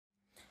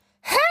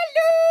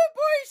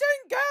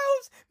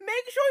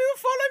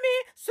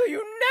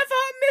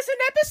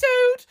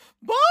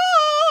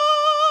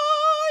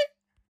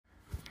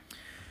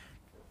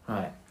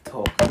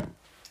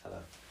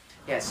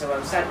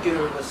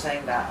Sadhguru was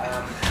saying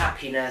that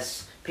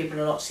happiness, people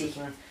are not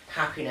seeking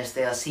happiness,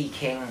 they are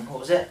seeking,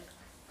 what was it?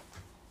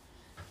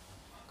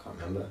 I can't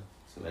remember.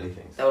 So many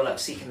things. They were like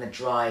seeking the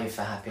drive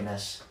for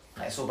happiness.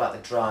 Like, it's all about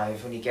the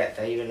drive. When you get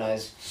there, you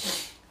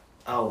realise,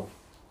 oh,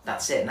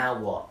 that's it, now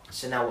what?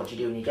 So now what do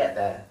you do when you get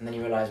there? And then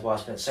you realise, well, I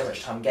spent so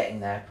much time getting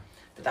there,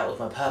 but that was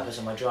my purpose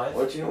and my drive.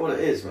 Well, do you know what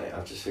it is, mate?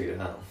 I've just figured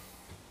it out.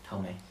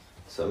 Tell me.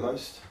 So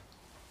it's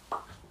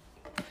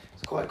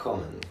quite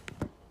common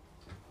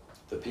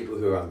that people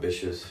who are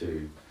ambitious,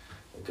 who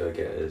are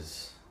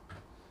go-getters,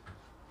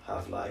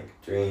 have like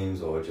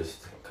dreams or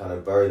just kind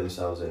of bury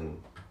themselves in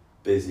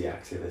busy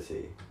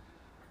activity.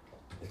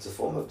 It's a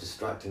form of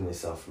distracting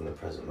yourself from the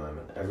present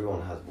moment.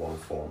 Everyone has one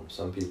form.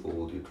 Some people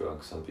will do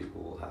drugs, some people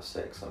will have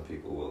sex, some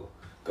people will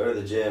go to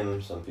the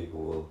gym, some people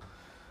will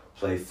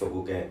play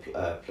football game,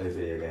 play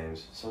video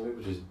games. Some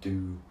people just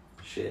do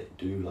shit,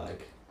 do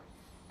like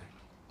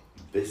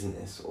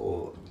business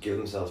or give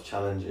themselves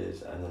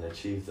challenges and then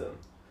achieve them.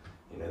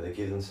 You know, they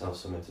give themselves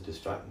something to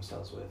distract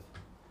themselves with.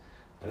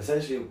 And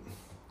essentially,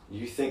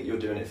 you think you're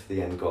doing it for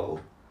the end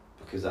goal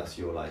because that's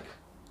your like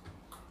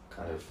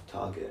kind of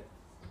target.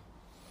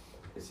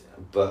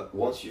 But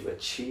once you've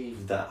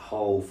achieved that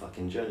whole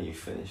fucking journey, you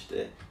finished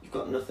it, you've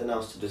got nothing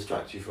else to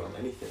distract you from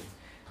anything.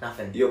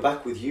 Nothing. You're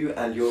back with you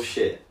and your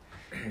shit.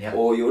 Yep.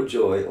 Or your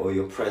joy or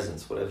your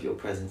presence, whatever your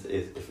presence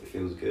is, if it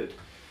feels good.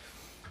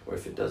 Or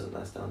if it doesn't,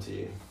 that's down to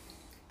you.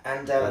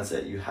 And that's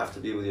it, you have to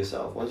be with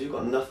yourself. Once you've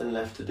got nothing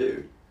left to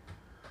do,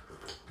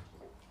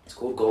 it's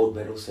called gold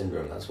medal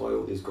syndrome. That's why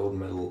all these gold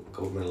medalists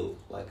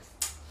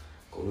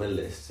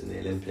in the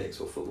Olympics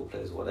or football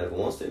players or whatever,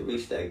 once they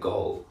reach their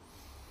goal,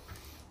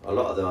 a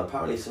lot of them,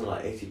 apparently something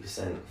like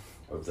 80%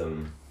 of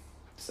them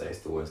say it's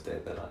the worst day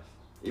of their life.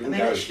 Even and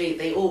then actually,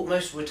 they all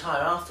most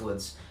retire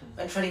afterwards.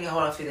 When training your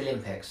whole life through the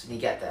Olympics and you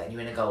get there and you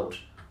win a gold,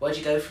 where'd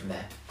you go from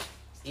there?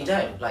 You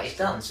don't. Like, it's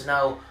done. So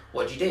now,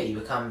 what do? You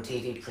become a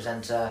TV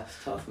presenter.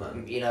 It's tough,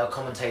 man. You know, a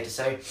commentator.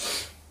 So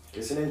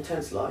it's an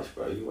intense life,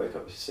 bro. You wake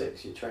up at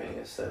 6, you're training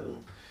at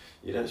 7.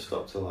 You don't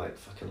stop till like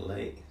fucking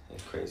late.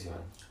 It's crazy, man.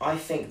 I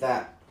think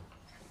that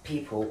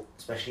people,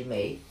 especially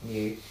me,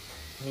 you,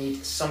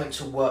 need something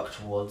to work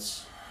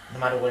towards, no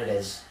matter what it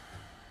is.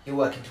 You're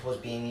working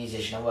towards being a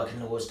musician, I'm working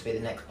towards to be the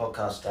next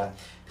podcaster.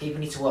 People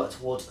need to work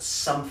towards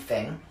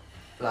something,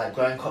 like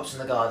growing crops in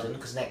the garden,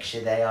 because next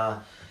year they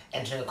are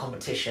entering a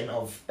competition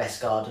of best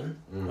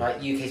garden, right?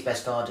 UK's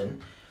best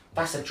garden.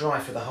 That's a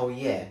drive for the whole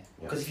year.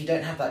 Because if you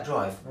don't have that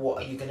drive,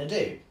 what are you going to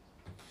do?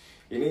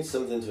 You need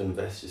something to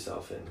invest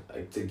yourself in,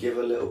 like to give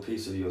a little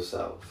piece of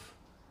yourself,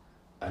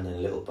 and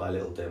then little by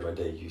little, day by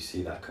day, you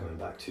see that coming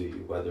back to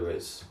you, whether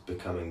it's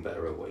becoming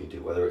better at what you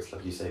do, whether it's,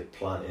 like you say,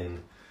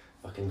 planting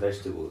fucking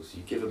vegetables.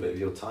 You give a bit of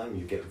your time,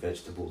 you get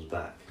vegetables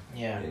back.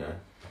 Yeah. You know?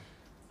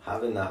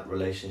 Having that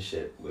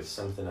relationship with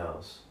something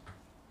else.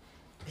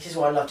 This is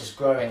why I love just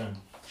growing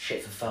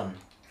shit for fun.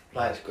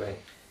 Like, that's great.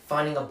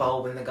 Finding a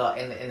bulb in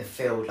the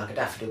field, like a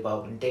daffodil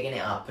bulb, and digging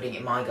it up, putting it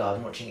in my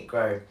garden, watching it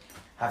grow.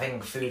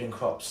 Having food and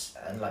crops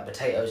and like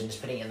potatoes and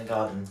just putting it in the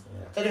garden.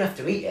 Yeah. They don't have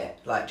to eat it.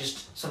 Like,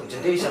 just something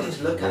to do, something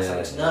to look at,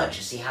 something to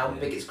nurture, see how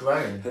big it's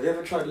grown. Have you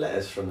ever tried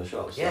lettuce from the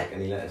shops? Yeah. Like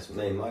any lettuce?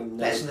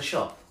 Lettuce from the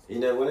shop? You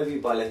know, whenever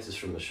you buy lettuce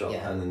from the shop,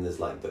 and then there's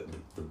like the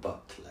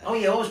butt lettuce. Oh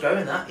yeah, I was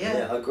growing that, yeah.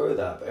 Yeah, I grow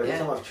that, but every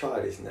time I've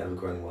tried it's never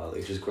grown well.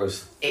 It just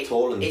grows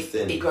tall and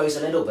thin. It grows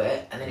a little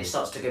bit, and then it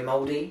starts to go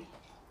mouldy.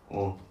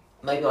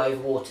 Maybe I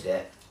overwatered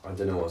it. I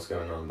don't know what's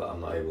going on, but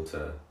I'm not able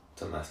to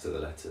master the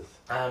lettuce.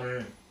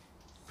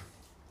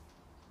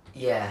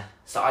 Yeah,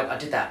 so I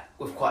did that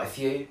with quite a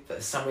few, but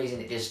for some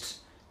reason it just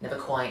never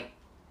quite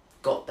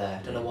got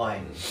there. Don't know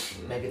why.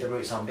 Maybe the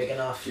roots aren't big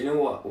enough. Do you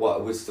know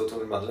what we're still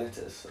talking about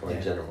lettuce, or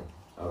in general?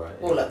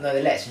 Alright. Well, no,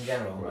 the lettuce in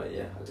general. Right,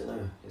 yeah, I don't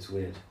know. It's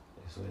weird.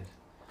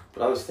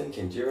 But I was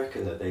thinking, do you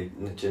reckon that they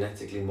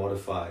genetically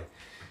modify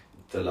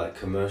the like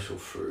commercial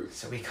fruit?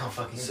 So we can't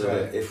fucking grow.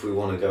 So if we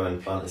want to go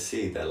and plant a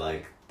seed, they're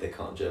like, they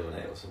can't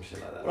germinate or some shit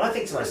like that. Well, I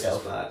think to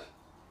myself, bad.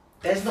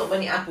 There's not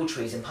many apple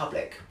trees in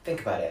public.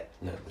 Think about it.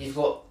 No. You've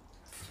got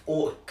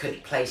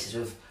orchard places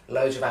with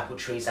loads of apple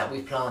trees that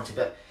we've planted,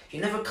 but you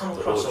never come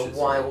across a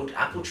wild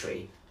apple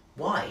tree.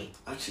 Why?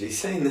 Actually,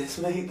 saying this,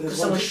 mate, because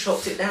someone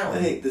chopped it down.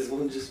 Mate, there's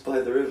one just by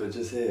the river,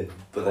 just here.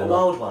 But a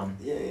wild one.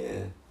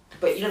 Yeah.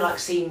 But you don't like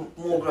see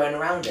more growing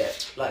around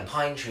it, like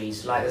pine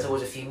trees. Like there's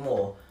always a few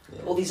more.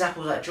 Yeah. All these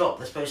apples that drop,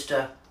 they're supposed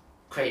to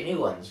create new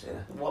ones.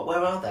 Yeah. Where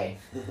are they?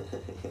 You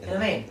know what I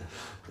mean?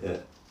 Yeah.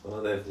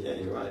 Well,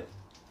 you're right.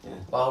 Yeah.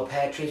 Wild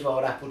pear trees,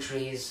 wild apple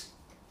trees.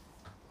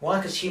 Why?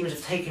 Because humans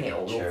have taken it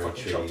all,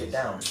 fucking chopped it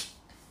down.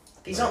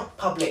 These aren't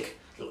public.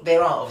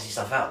 There are obviously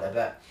stuff out there,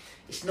 but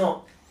it's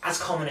not as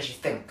common as you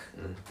think.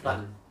 Like,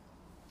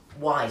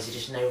 why is there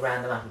just no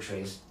random apple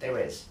trees? There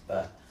is,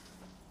 but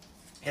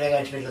you don't go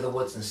into the middle of the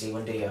woods and see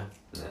one, do you?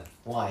 No.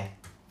 Why?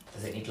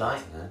 Does it need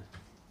light?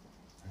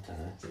 I don't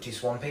know. Is it too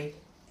swampy?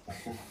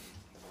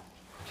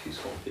 Too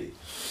swampy.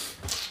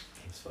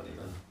 That's funny,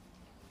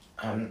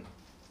 man.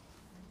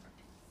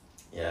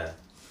 Yeah.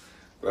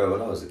 Bro,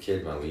 when I was a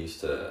kid, man, we used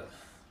to...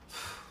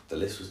 The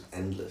list was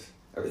endless.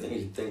 everything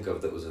you'd think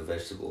of that was a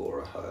vegetable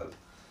or a herb.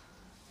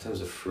 In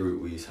terms of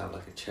fruit, we used to have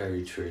like a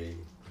cherry tree,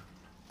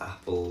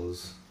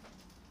 apples,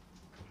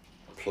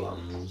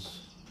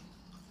 plums,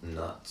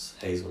 nuts,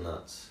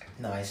 hazelnuts.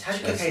 Nice. How do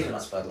you cook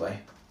hazelnuts, by the way?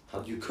 How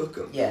do you cook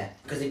them? Yeah,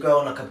 because they grow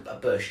on like a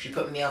bush. Do you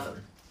put them in the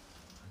oven?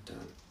 I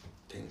don't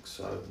think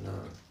so, no.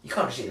 You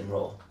can't just eat them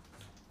raw.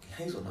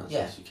 Hazelnuts, Yeah.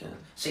 yes you can.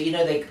 So you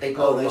know they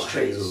grow on those not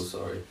trees. Hazel,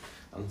 sorry.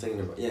 I'm thinking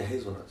about,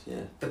 hazelnuts,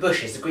 yeah. The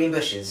bushes, the green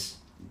bushes.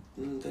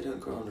 They don't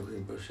grow on the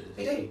green bushes.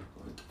 They do.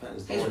 Well, it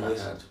depends. The one we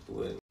Hazelnuts.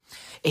 had,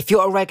 If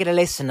you're a regular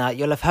listener,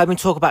 you'll have heard me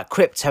talk about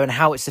crypto and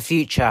how it's the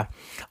future.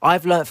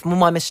 I've learnt from all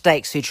my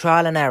mistakes through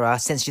trial and error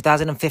since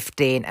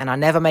 2015, and I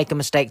never make a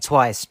mistake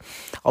twice.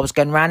 I was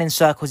going round in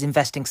circles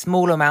investing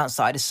small amounts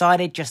that I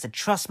decided just to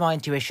trust my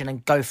intuition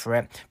and go for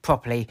it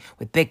properly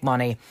with big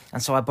money.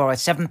 And so I borrowed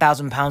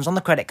 £7,000 on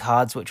the credit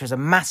cards, which was a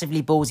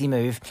massively ballsy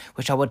move,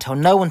 which I would tell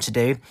no one to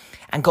do,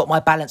 and got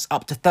my balance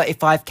up to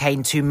 35k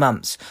in 2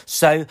 months.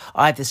 So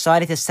I've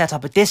decided to set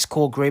up a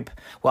Discord group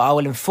where I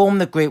will inform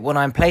the group when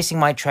I'm placing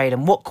my trade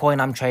and what coin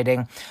I'm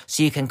trading,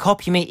 so you can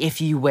copy me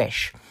if you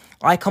wish.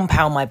 I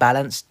compound my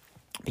balance,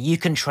 but you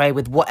can trade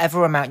with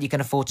whatever amount you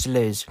can afford to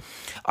lose.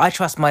 I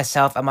trust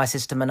myself and my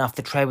system enough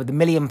to trade with £1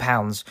 million,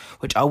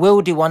 which I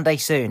will do one day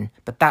soon,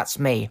 but that's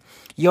me.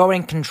 You're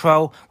in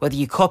control whether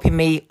you copy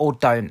me or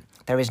don't.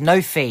 There is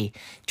no fee.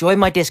 Join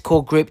my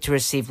Discord group to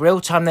receive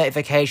real-time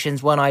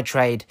notifications when I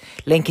trade.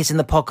 Link is in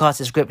the podcast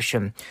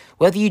description.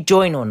 Whether you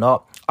join or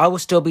not, I will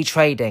still be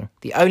trading.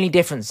 The only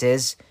difference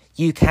is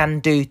you can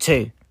do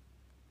too.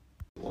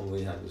 The one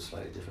we had was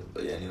slightly different,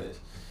 but anyways.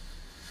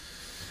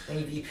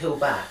 Then you peel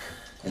back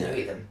and you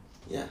eat them.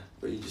 Yeah,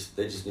 but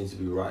they just need to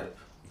be ripe.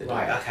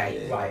 Right,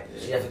 okay, right. Yeah,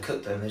 so you never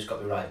cook them, they've just got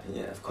to be ripe.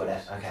 Yeah, of Got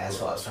course. it. Okay, that's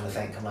what I was trying to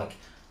think. I'm like,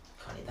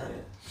 can't eat that. Yeah.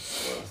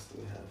 What else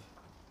do we have?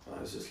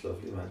 Oh, it's just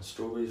lovely, man.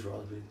 Strawberries,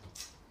 raspberries.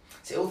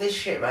 See, all this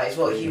shit, right, is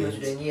what humans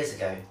were doing years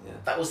ago. Yeah.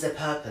 That was their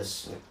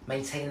purpose. Yeah.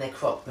 Maintaining their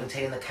crop,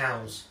 maintaining the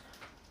cows.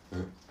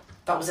 Mm.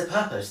 That was their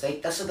purpose.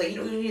 That's what you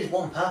don't need is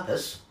one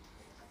purpose.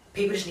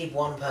 People just need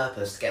one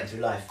purpose to get them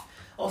through life.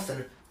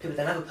 Often, people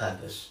don't have a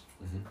purpose.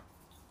 Mm-hmm.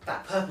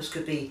 That purpose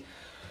could be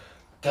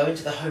going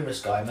to the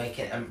homeless guy,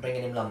 and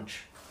bringing him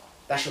lunch.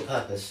 That's your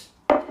purpose.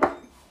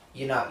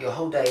 You know, your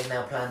whole day is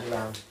now planned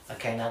around,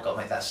 okay, now I've got to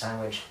make that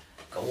sandwich,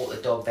 got to walk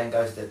the dog, then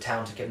go to the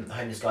town to give the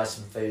homeless guy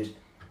some food.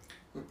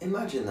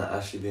 Imagine that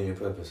actually being your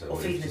purpose. Or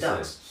feeding the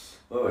ducks.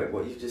 Wait,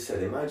 what you just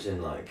said,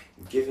 imagine like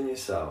giving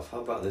yourself,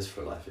 how about this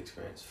for a life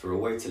experience, for a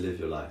way to live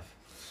your life.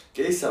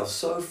 Get yourself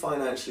so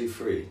financially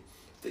free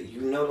that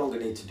you no longer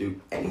need to do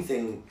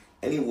anything,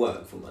 any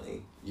work for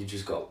money. You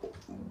just got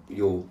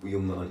your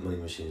money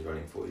machines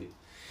running for you.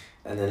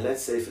 And then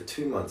let's say for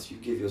 2 months you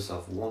give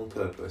yourself one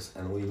purpose,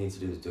 and all you need to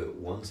do is do it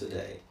once a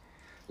day.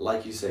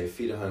 Like you say,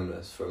 feed a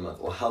homeless for a month,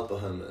 or help a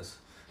homeless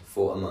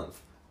for a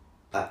month.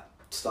 That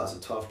starts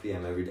at 12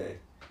 p.m. every day.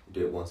 You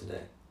do it once a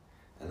day.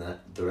 And then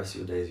the rest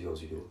of your day is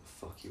yours. You do what the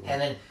fuck you want.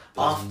 And then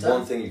But after...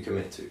 one thing you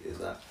commit to is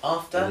that.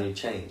 After... And then you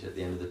change at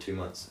the end of the 2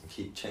 months. And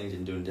keep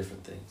changing, doing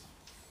different things.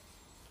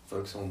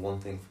 Focus on one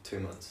thing for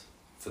 2 months.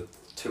 For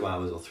 2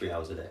 hours or 3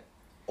 hours a day.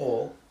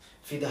 Or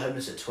feed the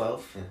homeless at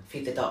 12, Yeah.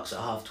 feed the ducks at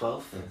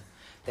 12:30. Yeah.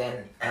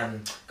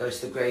 Then go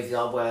to the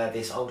graveyard where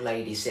this old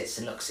lady sits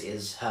and looks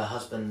at her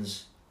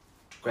husband's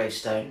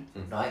gravestone,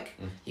 right?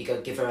 You go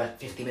give her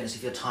 50 minutes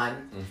of your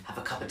time, have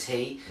a cup of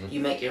tea,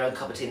 you make your own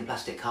cup of tea in a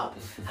plastic cup,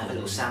 have a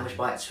little sandwich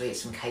bite to eat,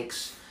 some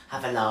cakes,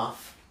 have a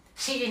laugh.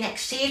 See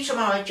you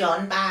tomorrow,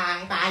 John,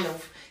 bye,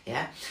 love.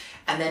 Yeah?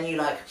 And then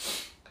you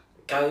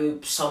go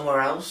somewhere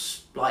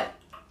else,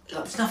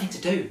 there's nothing to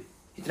do.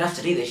 You don't have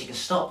to do this, you can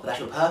stop, but that's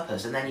your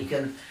purpose, and then you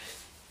can,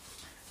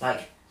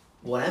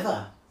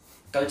 whatever.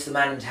 Go to the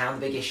man in town,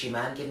 the big issue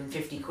man, give him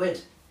 50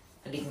 quid.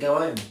 And he can go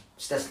home.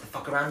 Just doesn't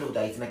fuck around all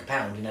day to make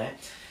 £1, you know?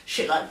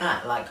 Shit like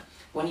that,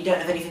 when you don't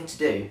have anything to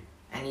do,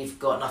 and you've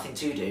got nothing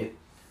to do,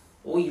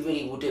 all you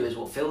really will do is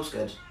what feels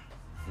good.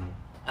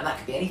 And that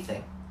could be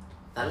anything.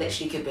 That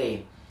literally could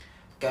be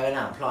going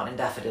out and planting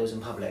daffodils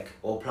in public,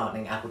 or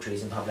planting apple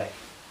trees in public.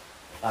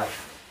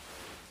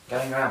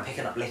 Going around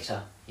picking up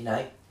litter, you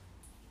know?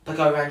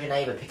 Go around your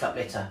neighbour, pick up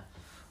litter.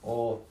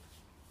 Or...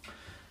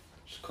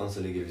 just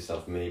constantly give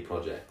yourself mini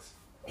projects.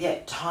 Yeah,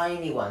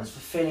 tiny ones,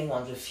 fulfilling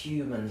ones with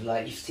humans.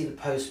 You see the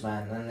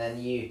postman and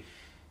then you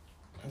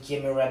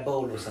give him a Red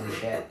Bull or some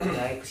shit, you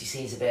know, because he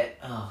sees a bit,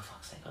 oh,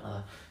 fuck's sake, got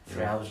another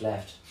 3 hours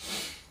left.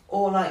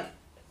 Or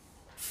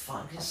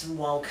finding some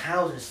wild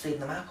cows and just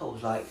feeding them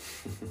apples,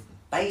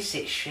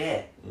 basic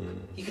shit.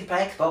 You can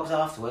play Xbox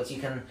afterwards,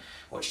 you can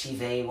watch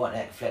TV, watch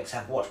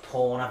Netflix, watch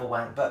porn, have a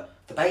wank, but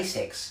the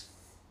basics.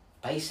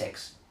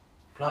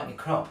 Planting your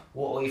crop,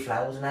 water all your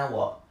flowers, and now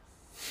what?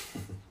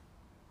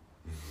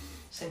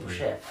 Simple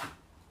shit.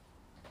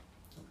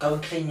 Go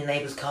and clean your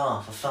neighbour's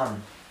car for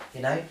fun,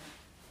 you know?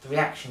 The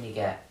reaction you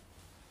get.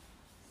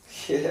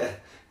 Yeah.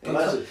 Go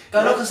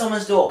knock on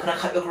someone's door, can I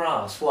cut your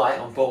grass? Why?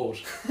 I'm bored.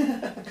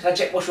 Can I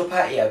jet wash your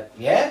patio?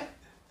 Yeah?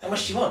 How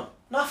much do you want?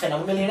 Nothing,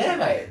 I'm a millionaire,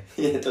 mate.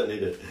 Yeah, don't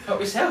need it. Help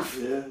yourself.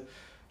 Yeah.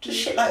 Just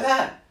shit like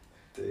that.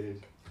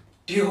 Dude.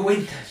 Do your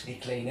windows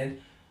need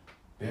cleaning?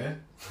 Yeah.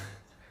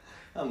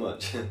 How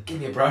much? Give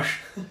me a brush.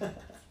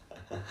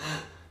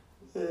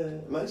 Yeah,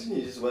 imagine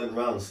you just went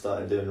around and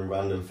started doing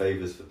random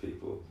favours for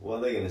people. What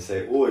are they going to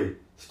say? Oi,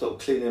 stop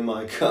cleaning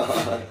my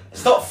car.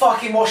 Stop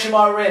fucking washing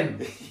my rim.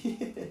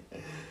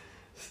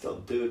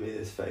 Stop doing me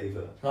this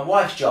favour. It's my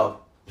wife's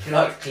job. She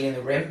likes to clean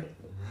the rim.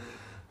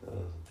 Oh,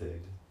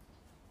 dude.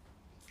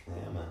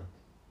 Yeah, man.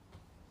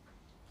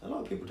 A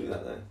lot of people do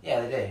that, though.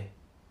 Yeah, they do.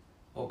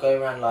 Or go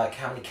around like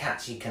how many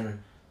cats you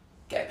can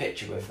get a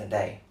picture with in a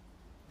day.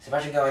 So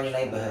imagine going in your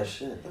neighbourhood. Oh,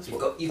 shit.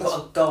 You've got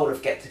a goal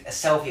of get a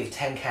selfie of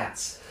 10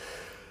 cats.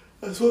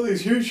 That's what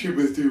these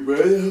YouTubers do, man.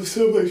 They have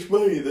so much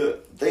money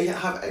that they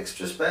have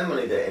extra spare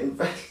money they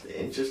invest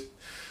in just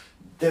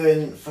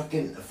doing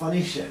fucking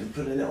funny shit and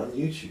putting it on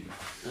YouTube.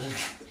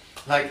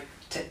 Like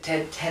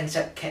 10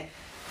 selfies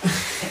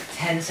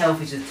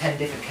with 10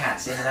 different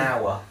cats in an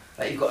hour.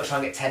 Like you've got to try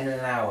and get 10 in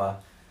an hour.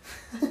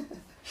 So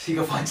you've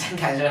got to find 10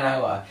 cats in an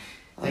hour.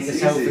 Take a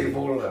selfie with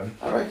all of them.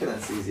 I reckon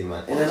that's easy,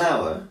 man. In an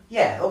hour?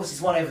 Yeah, obviously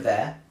there's one over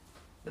there.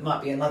 There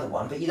might be another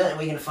one, but you don't know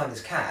where you're going to find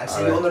this cat. And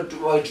so Oh, you're on the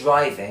road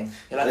driving,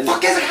 you're like,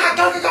 fuck, there's a cat,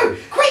 go,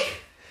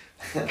 quick!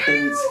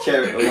 Then you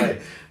scare it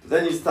away. But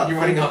then you start You're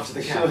running thinking, after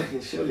the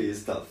cat. Surely you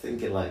start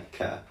thinking like a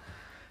cat.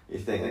 You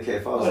think, okay,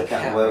 if I was What a a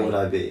cat, cat where would- would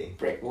I be?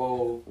 Brick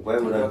wall,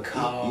 Where would into I a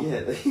car.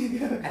 Yeah, there you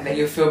go. And then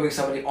you're filming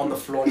somebody on the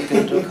floor and you go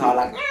into a car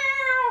like,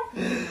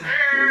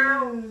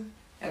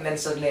 and then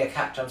suddenly a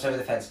cat jumps over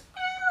the fence.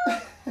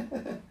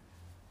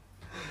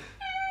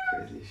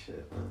 Crazy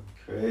shit, man.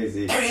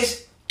 Crazy. There it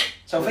is!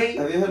 Selfie!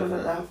 Have you heard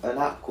of an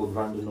app called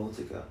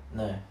Randonautica?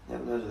 No. You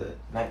haven't heard of it?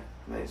 No.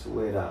 Mate, it's a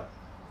weird app.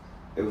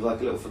 It was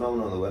like a little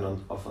phenomenon that went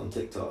off on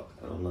TikTok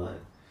and online.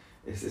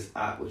 It's this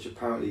app which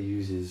apparently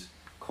uses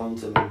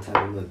quantum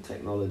entanglement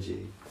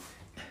technology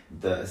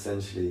that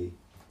essentially,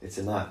 it's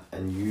an app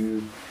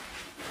and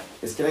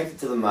it's connected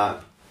to the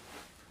map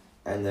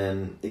and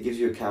then it gives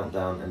you a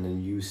countdown and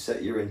then you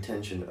set your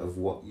intention of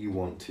what you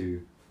want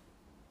to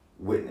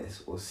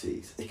witness or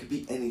see. So it could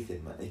be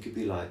anything, man. It could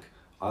be like,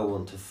 I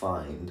want to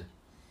find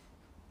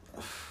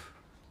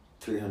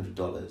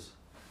 $300.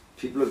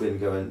 People have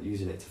been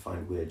using it to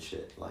find weird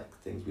shit, like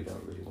things we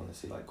don't really want to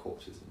see, like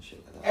corpses and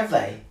shit like that. Have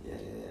they? Yeah.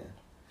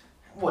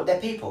 What,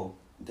 dead people?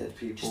 Dead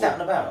people. Just out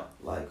and about?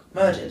 Like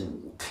Murdered?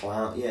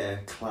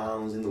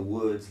 Clowns in the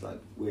woods, like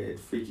weird,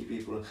 freaky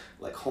people,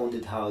 like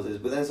haunted houses.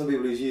 But then some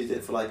people who've used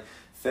it for like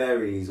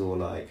fairies or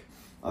like,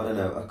 I don't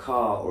know, a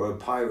car or a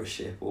pirate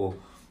ship or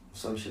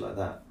some shit like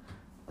that.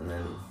 And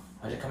then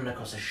Imagine coming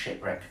across a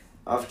shipwreck.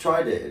 I've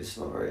tried it. It's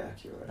not very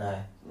accurate.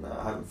 No. No,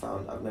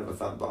 I've never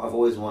found. But I've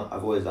always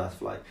asked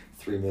for like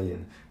 3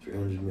 million,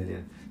 300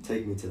 million.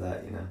 Take me to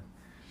that, you know.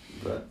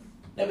 But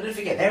No, but don't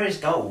forget, there is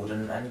gold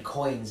and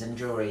coins and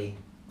jewellery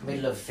in the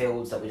middle of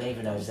fields that we don't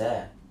even know is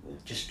there. Yeah.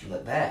 Just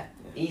look there.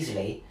 Yeah.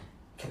 Easily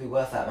could be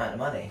worth that amount of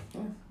money.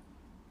 Yeah.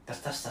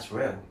 That's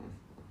real.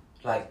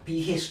 Like, but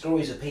you hear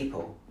stories of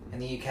people in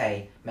the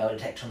UK, metal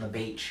detector on the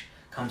beach,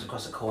 comes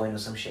across a coin or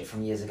some shit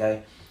from years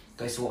ago,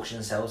 goes to auction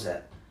and sells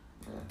it.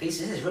 Yeah.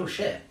 This is real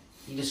shit.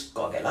 You just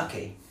gotta get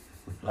lucky.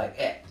 Like,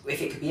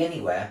 if it could be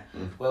anywhere,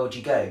 where would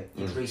you go?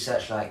 You'd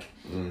research, like,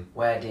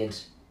 where did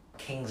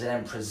kings and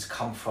emperors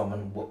come from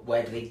and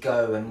where do they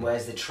go and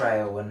where's the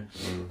trail and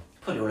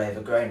probably all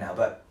overgrown now,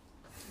 but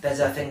there's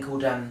a thing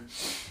called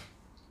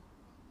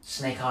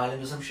Snake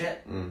Island or some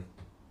shit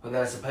where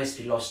there's supposed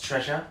to be lost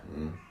treasure.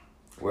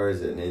 Where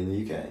is it? In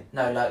the UK?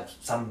 No, like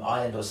some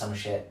island or some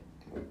shit.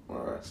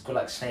 Alright. It's called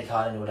like Snake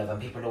Island or whatever,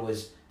 and people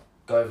always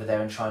go over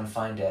there and try and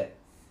find it,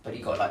 but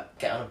you got to like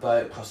get on a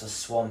boat, cross a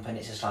swamp, and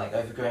it's just like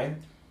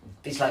overgrown.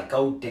 These like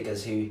gold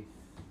diggers who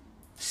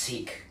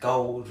seek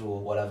gold or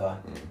whatever.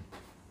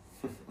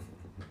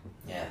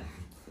 Yeah.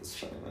 That's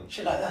funny, man.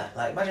 Shit like that.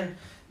 Like, imagine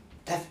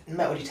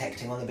metal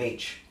detecting on the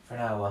beach for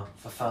an hour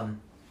for fun.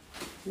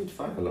 You'd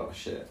find a lot of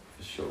shit,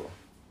 for sure.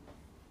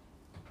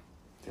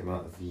 The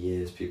amount of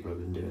years people have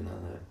been doing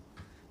that though.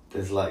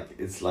 There's like,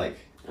 it's like,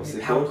 what's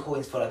it pound called?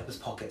 coins fall out of people's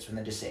pockets when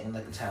they're just sitting in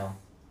the towel.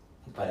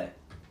 Think about it.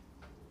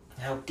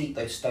 How deep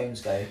those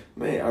stones go.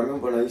 Mate, I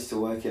remember when I used to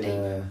work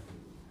in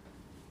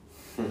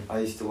I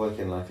used to work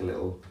in like a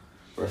little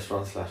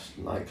restaurant /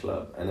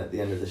 nightclub, and at the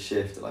end of the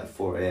shift at like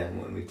 4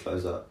 AM when we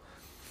close up,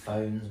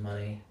 Phones,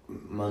 money.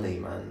 money,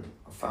 man.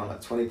 I found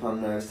like £20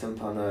 notes, £10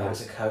 Bags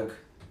notes. of coke.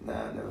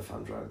 Nah, I never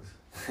found drugs.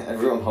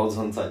 Everyone holds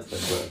on tight to their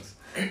drugs.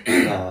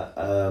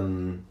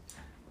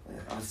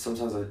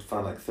 Sometimes I'd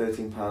find like £13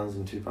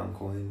 and £2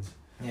 coins.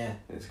 Yeah.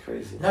 It's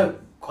crazy. No,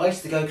 I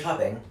used to go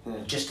clubbing Yeah.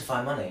 just to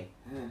find money.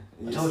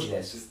 Yeah. I told you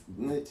this.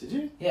 No, did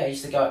you? Yeah, I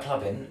used to go out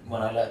clubbing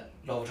when I learnt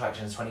Law of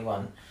Attraction at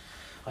 21.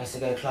 I used to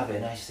go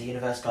clubbing, I used to see the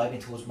universe guide me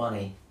towards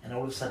money, and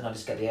all of a sudden I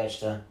just get the urge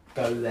to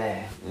go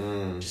there.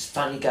 Just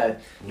finally go,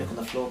 look on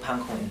the floor,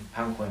 pound coin,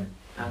 pound coin,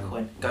 pound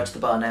coin, go to the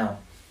bar now,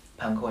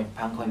 pound coin,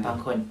 pound coin,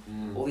 pound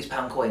coin. All these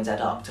pound coins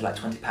add up to like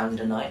 £20 in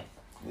a night.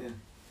 Yeah.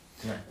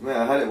 Yeah. Man,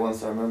 I had it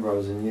once. I remember I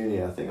was in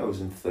uni. I think I was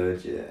in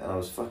 3rd year, and I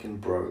was fucking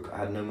broke. I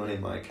had no money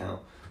in my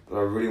account, but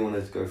I really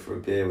wanted to go for a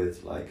beer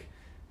with like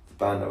the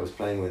band I was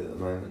playing with at the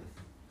moment.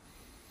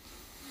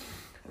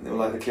 And they were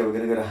like, "Okay, we're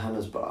gonna go to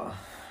Hannah's bar."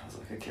 I was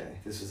like, okay,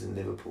 this was in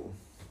Liverpool.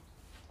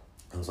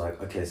 I was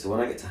like, okay, so when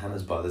I get to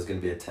Hannah's bar, there's going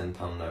to be a £10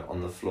 note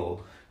on the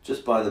floor,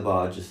 just by the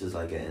bar, just as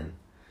I get in.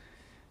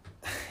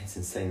 It's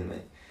insane to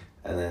me.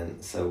 And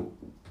then, so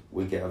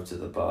we get up to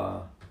the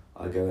bar,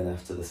 I go in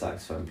after the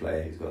saxophone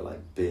player, who's got like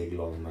big,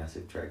 long,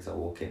 massive dreads. I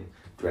walk in,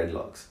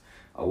 dreadlocks.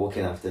 I walk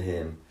in after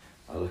him,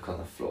 I look on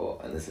the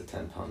floor, and there's a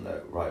 £10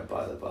 note right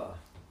by the bar.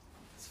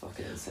 It's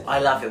fucking insane. I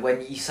love it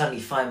when you suddenly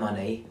find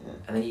money, Yeah.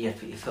 and then you have to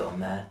put your foot on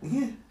there,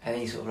 Yeah. and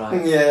then you sort of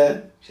like, Yeah.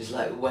 just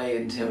like wait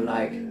until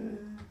like,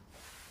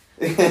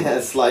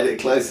 Slide it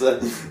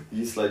closer.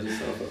 You slide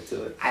yourself up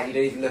to it. and you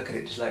don't even look at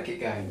it, just like keep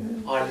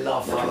going. I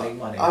love finding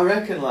money. I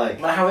reckon like...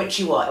 No matter how rich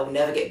you are, it will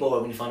never get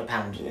bored when you find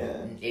 £1.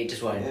 Yeah. It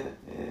just won't. Yeah.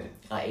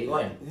 Like, it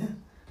won't. Yeah.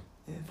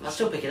 Yeah. I'll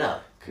still pick it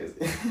up. 'Cause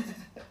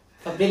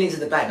If I'm millions in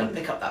the bag, I'd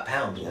pick up that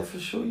 £1. yeah, for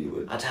sure you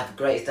would. I'd have the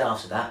greatest day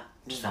after that.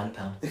 Just found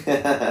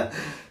 £1.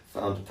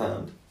 Found a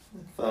pound.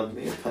 Found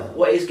me a pound.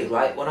 What is good,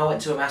 right? When I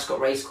went to a mascot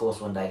race course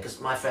one day,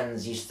 because my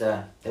friends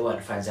they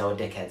weren't friends, they were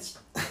dickheads.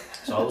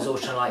 So I was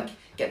always trying to like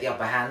get the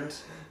upper hand.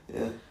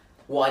 Yeah.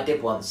 What I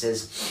did once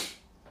is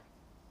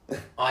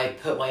I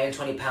put my own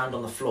 £20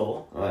 on the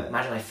floor. Right.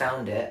 Imagine I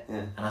found it,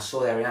 Yeah. and I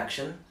saw their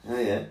reaction. Oh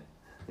yeah.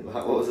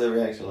 What was their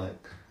reaction like?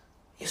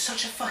 You're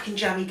such a fucking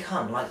jammy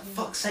cunt. Like,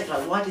 fuck's sake,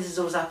 like, why does this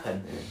always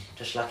happen? Yeah.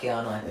 Just lucky,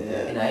 aren't I?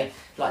 Yeah. You know,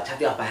 like to have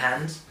the upper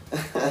hand.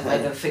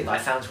 Made them think that I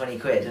found 20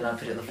 quid and I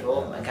put it on the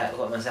floor and got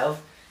it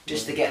myself.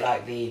 Just to get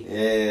like the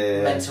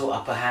Yeah. mental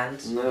upper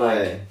hand. No like,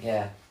 way.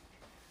 Yeah.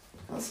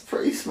 That's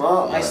pretty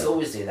smart. I used to man.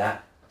 always do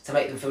that. To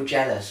make them feel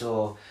jealous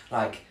or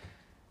like,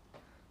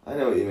 I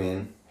know what you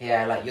mean.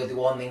 yeah, like you're the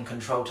one in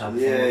control type of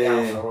Yeah, thing, or the yeah,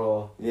 alpha yeah.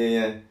 or,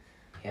 Yeah.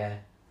 yeah.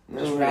 No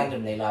Just way.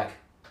 randomly, like,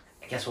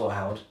 guess what,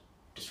 Howard?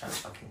 Just found a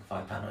fucking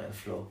 £5 on the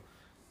floor.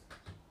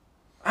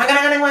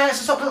 Hang on,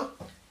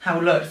 stop.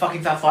 Howard, look,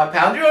 fucking found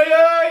 £5.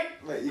 Yay!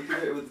 Mate, you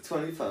could do it with the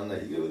 £20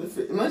 note. You could do it with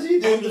the imagine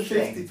you did with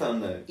the Anything. £50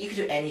 note. You could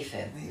do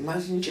anything. Mate,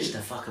 imagine you Just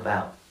just. to fuck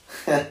about.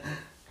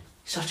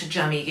 Such a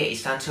jammy you get.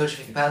 He's found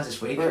 £250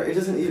 this week. Bro, it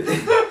doesn't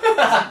even.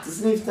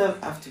 Doesn't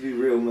even have to be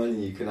real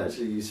money. You can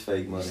actually use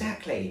fake money.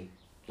 Exactly.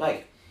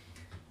 Like,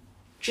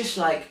 just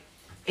like,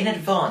 in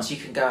advance you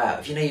can go out.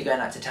 If you know you're going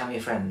out to town with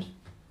your friend,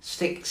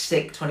 stick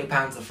 £20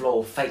 on the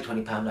floor, fake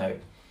 £20 note,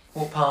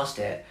 walk past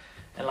it,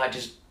 and like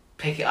just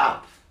pick it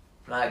up.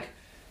 Like,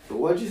 But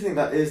why do you think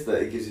that is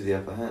that it gives you the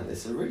upper hand?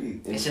 It's a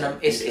really. it's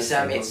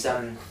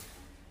interesting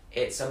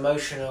it's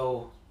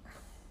emotional.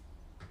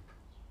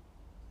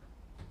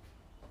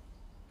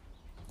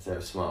 Is there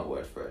a smart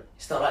word for it?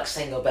 It's not like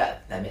saying you're better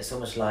than them. It's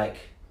almost like,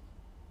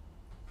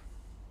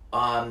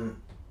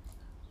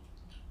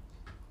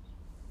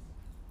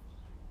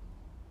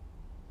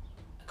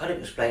 I can't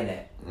even explain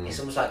it. Mm. It's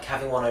almost like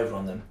having one over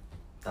on them.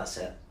 That's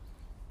it.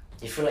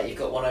 You feel like you've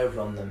got one over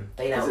on them.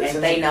 They now Is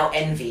it they now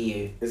envy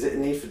you. Is it a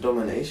need for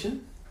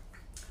domination?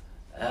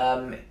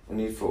 Um, A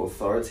need for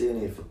authority? A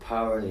need for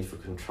power? A need for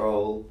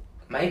control?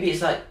 maybe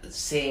it's like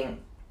seeing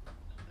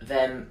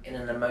them in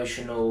an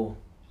emotional.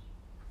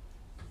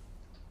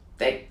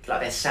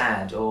 They're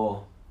sad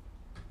or,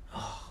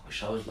 oh, I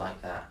wish I was like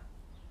that.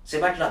 So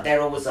imagine like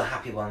they're always the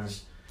happy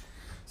ones.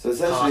 So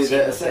essentially, Partying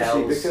with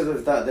essentially girls. because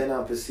of that, they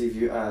now perceive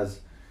you as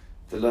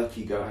the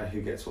lucky guy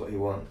who gets what he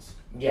wants.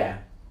 Yeah.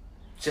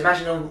 So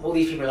imagine all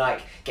these people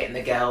like getting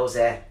the girls,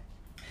 they're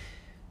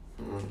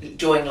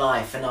enjoying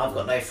life, and I've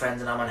got no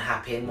friends and I'm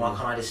unhappy, and why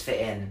can't I just fit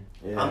in?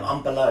 Yeah.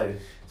 I'm below.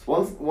 It's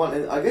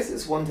one. I guess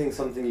it's wanting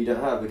something you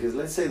don't have, because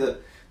let's say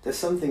that there's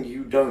something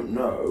you don't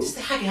know. It's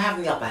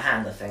having the upper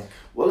hand, I think.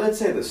 Well, let's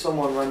say that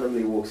someone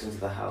randomly walks into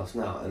the house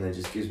now and then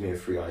just gives me a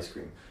free ice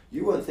cream.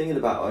 You weren't thinking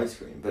about ice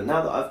cream, but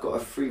now that I've got a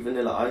free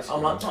vanilla ice cream,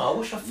 I'm like, oh, I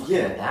wish I fucking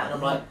had that. And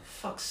I'm like,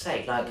 fuck's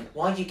sake, like,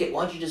 why did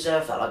you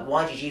deserve that? Like,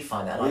 why did you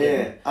find that? And I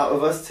didn't. out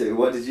of us two,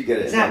 why did you get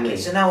it? Exactly. Not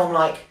me? So now I'm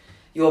like,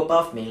 you're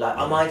above me. Like,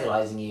 I'm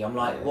idolising you. I'm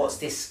like, what's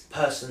this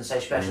person so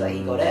special that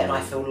he got it? And I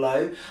feel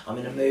low. I'm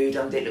in a mood.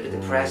 I'm a little bit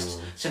depressed.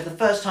 So for the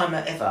first time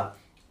ever,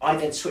 I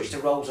then switched the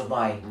roles of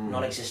my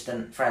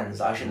non-existent friends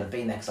that I shouldn't have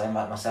been there because I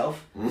invite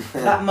myself.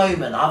 For that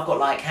moment, I've got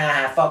like,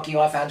 fuck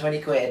you, I found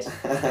 20 quid.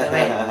 You know what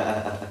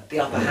I mean? The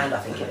upper hand, I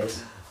think it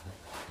is.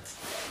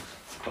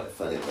 It's quite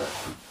funny, but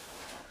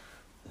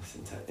that's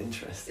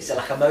interesting. It's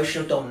like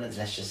emotional dominance,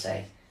 let's just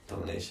say.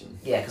 Domination.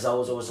 Yeah, because I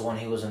was always the one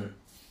who was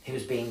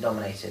being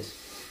dominated.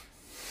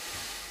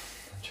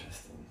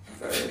 Interesting.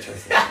 Very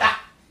interesting.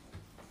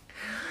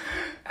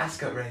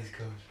 Ascot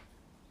Racecourse.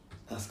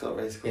 Ascot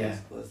Racecourse. Yeah.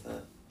 What's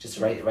that? Just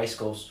a race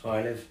course where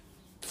I live.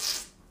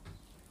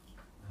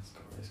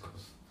 Ascot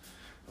Racecourse.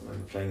 I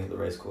remember playing at the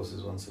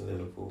racecourses once in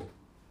Liverpool.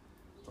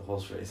 The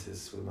horse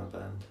races with my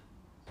band.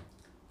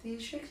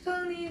 These chicks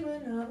don't even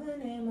know the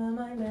name of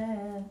my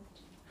band,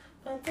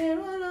 but they're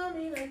all on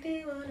me like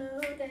they wanna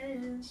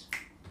dance.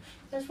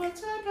 That's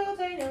once I know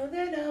they know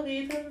that I'll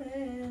be the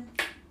man.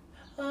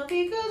 All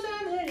because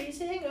I'm the lead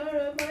singer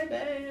of my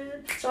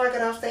band. So I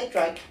got off stage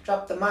right,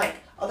 drop the mic.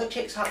 All the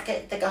chicks hot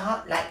get take a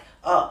hot like,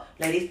 oh,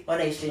 ladies, my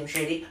name's Slim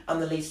Shady. I'm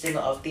the lead singer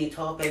of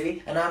D12,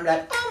 baby. And I'm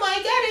like, oh my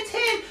god, it's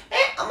him.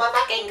 I'm a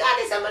fucking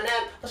goddess, I'm an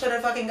M. I swear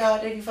to fucking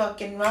god, if you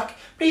fucking rock.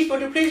 Please,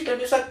 would you please let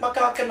me suck my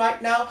cock and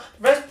right now.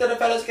 The rest of the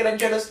fellas getting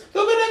jealous.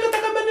 Look at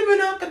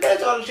that,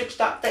 there's all the chicks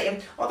start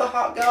dating. All the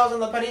hot girls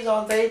and the pennies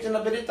on stage and the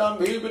bitties on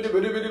me.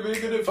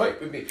 Gonna fight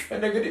with me.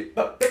 And they're gonna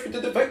to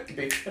the fight with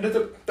me. And they're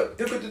gonna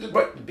the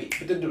right with me.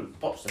 But then the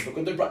pops and look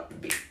at the right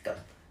with me.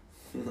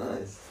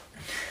 Nice.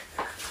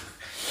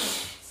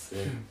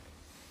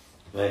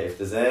 Mate, if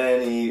there's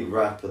any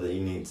rapper that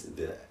you need to,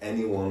 that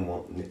anyone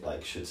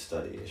should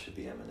study, it should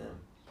be Eminem.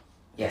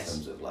 Yes.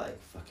 In terms of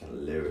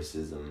fucking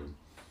lyricism,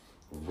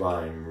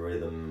 rhyme,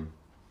 rhythm,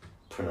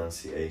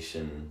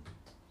 pronunciation,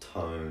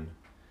 tone,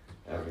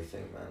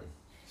 everything, man.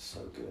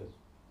 So good.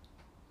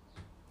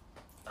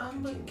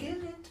 I'm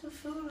beginning to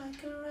feel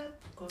like a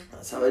rap.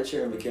 That's how Ed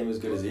Sheeran became as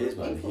good as he is,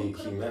 man.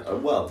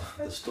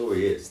 The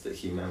story is that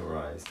he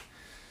memorized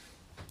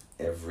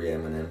every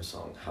Eminem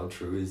song. How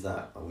true is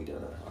that? We don't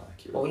know how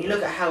accurate. Well, when you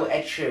look at how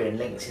Ed Sheeran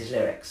links his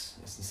lyrics,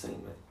 it's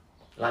insane, mate.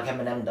 Like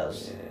Eminem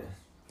does.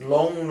 Yeah.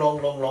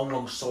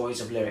 Long stories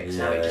of lyrics.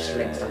 How it just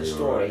links to the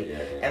story. Right.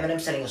 Yeah.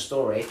 Eminem's telling a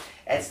story,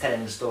 Ed's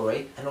telling a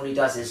story, and all he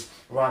does is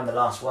rhyme the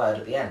last word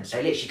at the end. So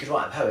he literally could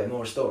write a poem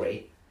or a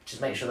story,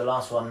 just make sure the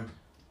last one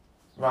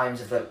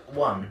rhymes with the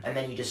one, and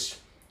then you just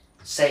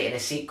say it in a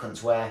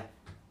sequence where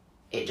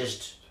it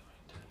just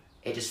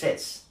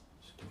fits.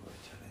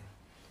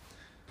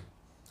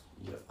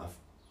 Yeah, I've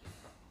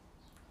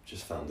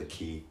just found the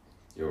key.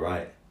 You're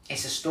right.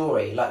 It's a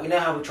story. Like, we know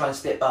how we try and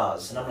split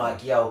bars, and I'm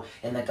like, yo,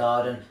 in the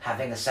garden,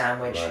 having a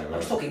sandwich. Right.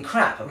 I'm talking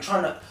crap. I'm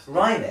trying to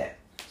rhyme it.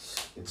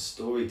 It's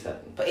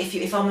storytelling. But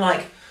if I'm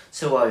like,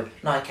 so,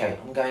 Nico,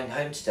 I'm going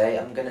home today,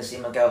 I'm going to see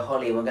my girl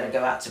Holly, we're going to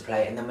go out to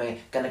play, and then we're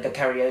going to go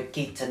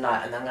karaoke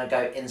tonight, and then I'm going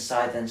to go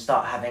inside and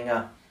start having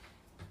a...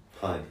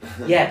 Fine.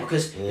 Yeah,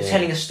 because you're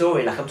telling a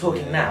story, like I'm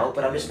talking now,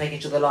 but I'm just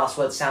making sure the last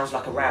word sounds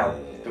like a row.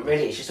 Yeah. But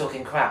really, it's just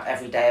talking crap.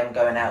 Every day I'm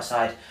going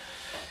outside,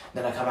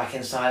 then I come back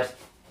inside,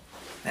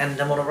 and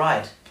I'm on a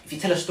ride. If you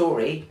tell a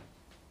story,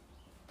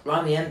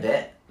 rhyme the end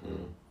bit,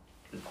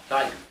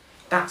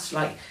 that's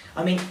when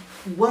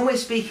we're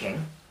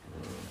speaking,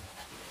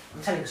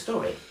 I'm telling a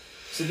story.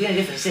 So the only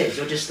difference is,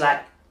 you're just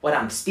like, when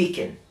I'm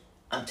speaking,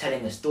 I'm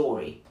telling a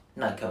story.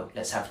 Nico,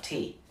 let's have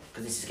tea,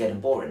 because this is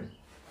getting boring.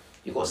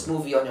 You've got a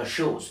smoothie on your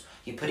shoes,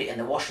 you put it in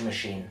the washing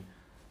machine.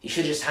 You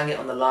should just hang it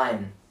on the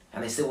line,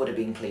 and they still would have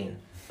been clean.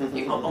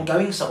 I'm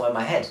going somewhere in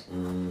my head.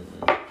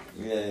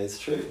 Yeah, it's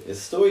true. It's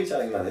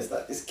storytelling, man.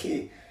 It's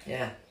key.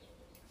 Yeah.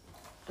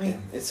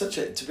 It's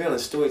to be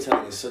honest,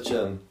 storytelling is such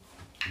a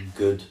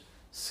good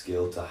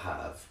skill to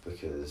have,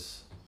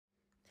 because...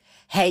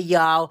 Hey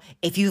y'all,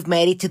 if you've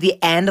made it to the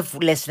end of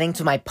listening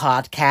to my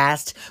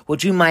podcast,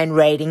 would you mind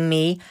rating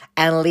me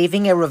and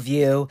leaving a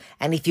review?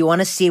 And if you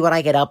want to see what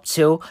I get up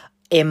to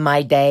in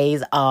my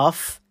days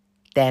off,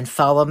 then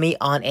follow me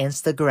on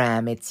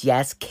Instagram. It's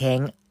Yes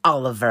King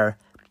Oliver.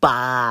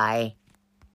 Bye.